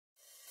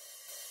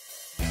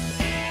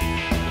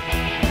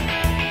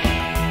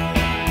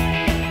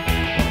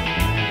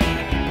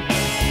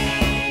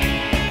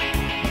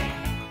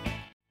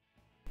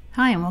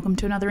Hi and welcome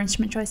to another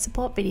Instrument Choice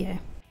support video.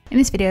 In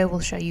this video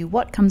we'll show you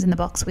what comes in the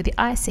box with the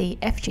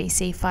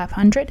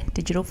IC-FGC-500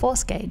 Digital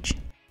Force Gauge.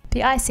 The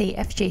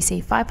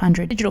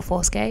IC-FGC-500 Digital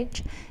Force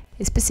Gauge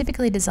is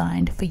specifically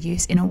designed for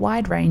use in a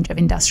wide range of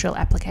industrial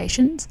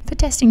applications for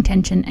testing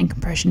tension and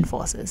compression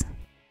forces.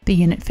 The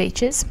unit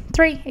features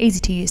 3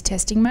 easy-to-use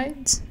testing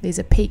modes. These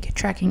are peak,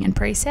 tracking and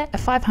preset, a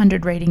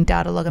 500 reading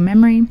data logger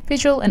memory,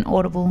 visual and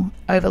audible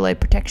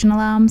overload protection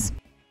alarms,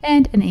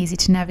 and an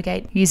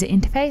easy-to-navigate user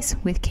interface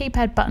with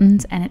keypad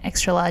buttons and an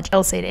extra-large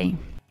LCD.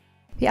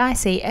 The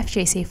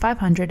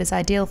IC-FGC-500 is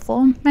ideal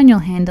for manual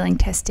handling,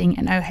 testing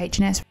and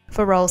OH&S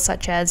for roles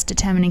such as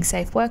determining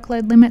safe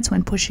workload limits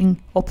when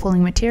pushing or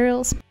pulling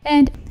materials,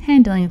 and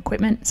handling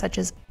equipment such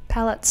as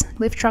pallets,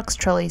 lift trucks,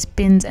 trolleys,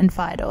 bins and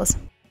fire doors.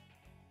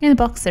 In the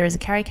box there is a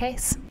carry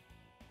case,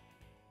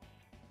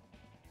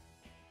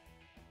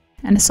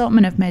 an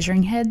assortment of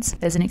measuring heads,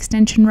 there's an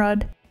extension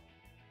rod,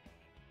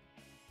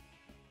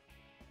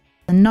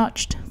 a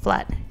notched,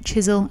 flat,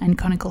 chisel and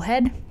conical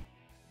head,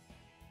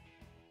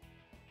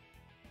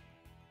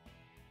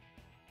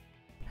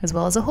 as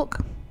well as a hook.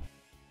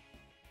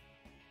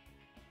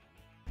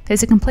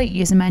 There's a complete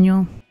user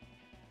manual,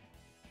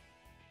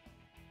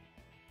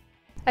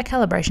 a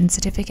calibration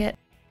certificate,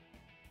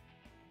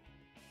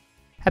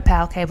 a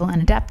power cable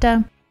and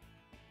adapter,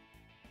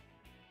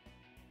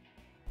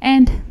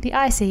 and the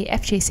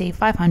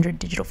IC-FGC-500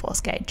 Digital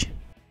Force Gauge.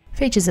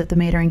 Features of the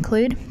meter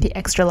include the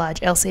extra large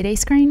LCD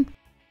screen,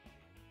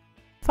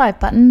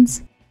 5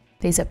 buttons.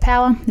 These are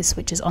power, this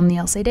switches on the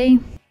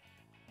LCD.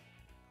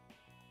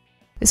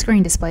 The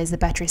screen displays the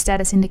battery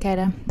status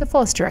indicator, the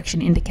force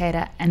direction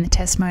indicator and the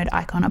test mode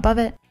icon above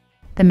it,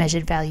 the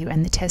measured value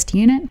and the test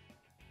unit,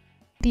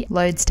 the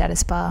load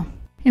status bar.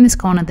 In this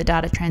corner the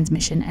data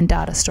transmission and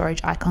data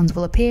storage icons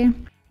will appear,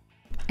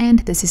 and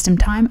the system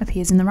time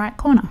appears in the right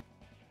corner.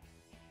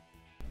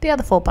 The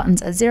other 4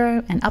 buttons are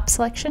 0 and up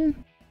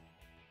selection,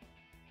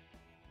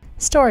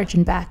 storage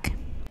and back,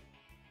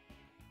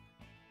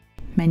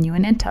 menu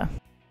and enter.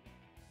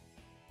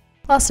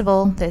 Last of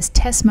all, there's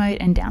test mode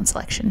and down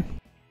selection.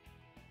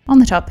 On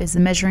the top is the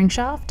measuring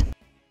shaft.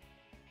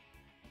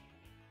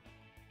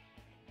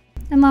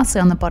 And lastly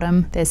on the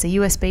bottom, there's the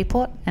USB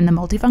port and the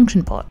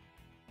multifunction port.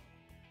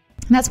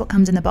 And that's what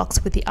comes in the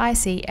box with the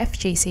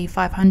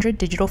IC-FGC-500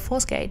 Digital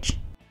Force Gauge.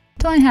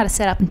 To learn how to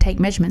set up and take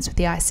measurements with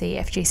the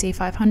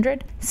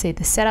IC-FGC-500, see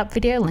the setup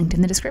video linked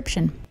in the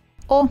description.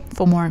 Or,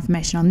 for more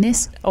information on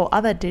this or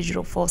other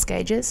digital force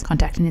gauges,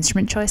 contact an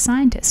Instrument Choice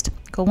scientist.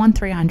 Call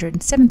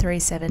 1300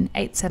 737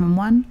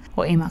 871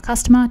 or email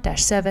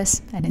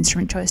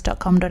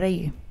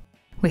customer-service@instrumentchoice.com.au.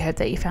 We hope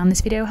that you found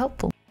this video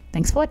helpful.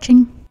 Thanks for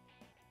watching.